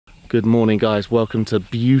Good morning guys, welcome to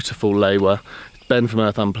beautiful Lewa. It's Ben from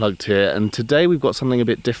Earth Unplugged here, and today we've got something a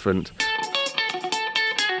bit different.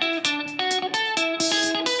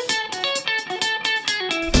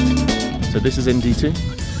 So this is ND2.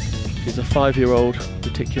 She's a 5-year-old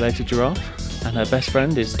reticulated giraffe, and her best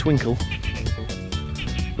friend is Twinkle,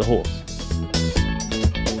 the horse.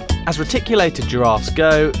 As reticulated giraffes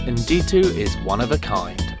go, ND2 is one of a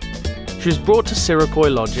kind. She was brought to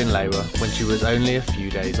Sirikoi Lodge in Lewa when she was only a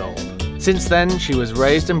few days old. Since then, she was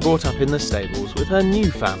raised and brought up in the stables with her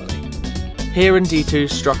new family. Here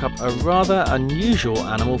ND2 struck up a rather unusual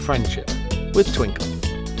animal friendship with Twinkle,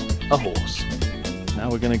 a horse.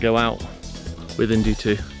 Now we're going to go out with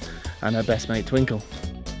ND2 and her best mate Twinkle.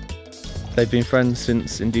 They've been friends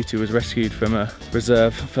since ND2 was rescued from a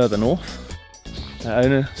reserve further north. Her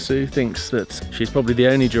owner, Sue, thinks that she's probably the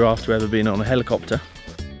only giraffe to ever been on a helicopter.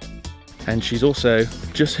 And she's also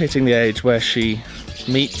just hitting the age where she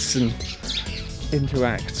meets and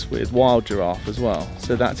interacts with wild giraffe as well.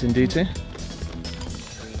 So that's ND2,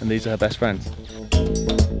 and these are her best friends.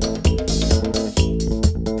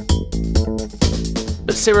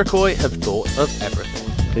 But Sirikoi have thought of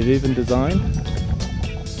everything. They've even designed,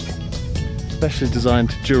 specially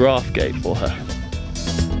designed giraffe gate for her.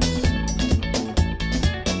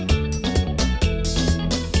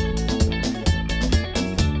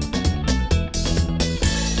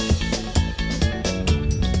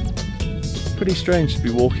 Pretty strange to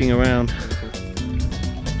be walking around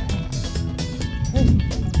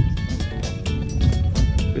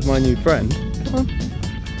with my new friend. Come on,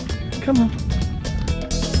 come on.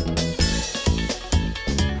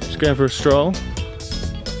 Just going for a stroll.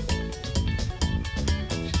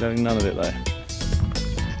 She's having none of it though.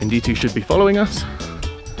 ND2 should be following us,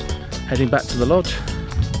 heading back to the lodge,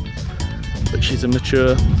 but she's a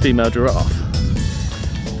mature female giraffe.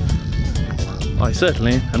 I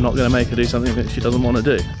certainly am not going to make her do something that she doesn't want to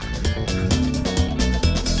do.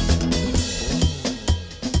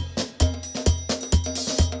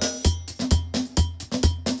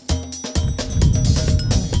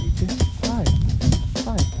 Hi.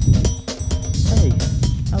 Hi. Hey,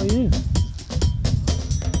 how are you?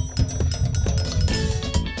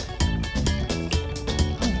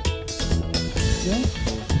 Hi. Yeah?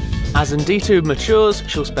 As ND2 matures,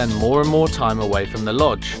 she'll spend more and more time away from the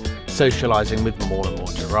lodge, socialising with more and more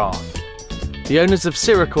giraffe. The owners of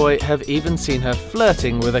Sirikoi have even seen her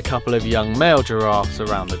flirting with a couple of young male giraffes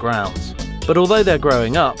around the grounds. But although they're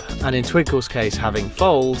growing up, and in Twinkle's case having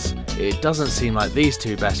foals, it doesn't seem like these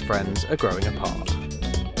two best friends are growing apart.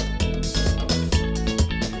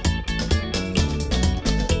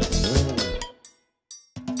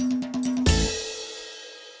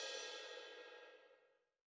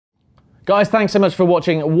 Guys, thanks so much for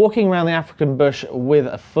watching. Walking around the African bush with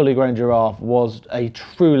a fully grown giraffe was a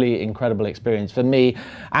truly incredible experience for me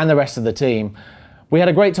and the rest of the team. We had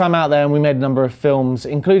a great time out there and we made a number of films,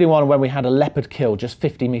 including one when we had a leopard kill just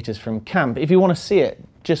 50 meters from camp. If you want to see it,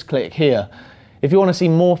 just click here. If you want to see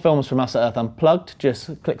more films from us at Earth Unplugged,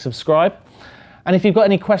 just click subscribe. And if you've got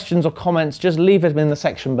any questions or comments, just leave them in the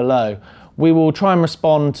section below. We will try and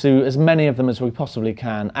respond to as many of them as we possibly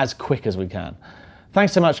can, as quick as we can.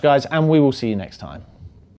 Thanks so much guys, and we will see you next time.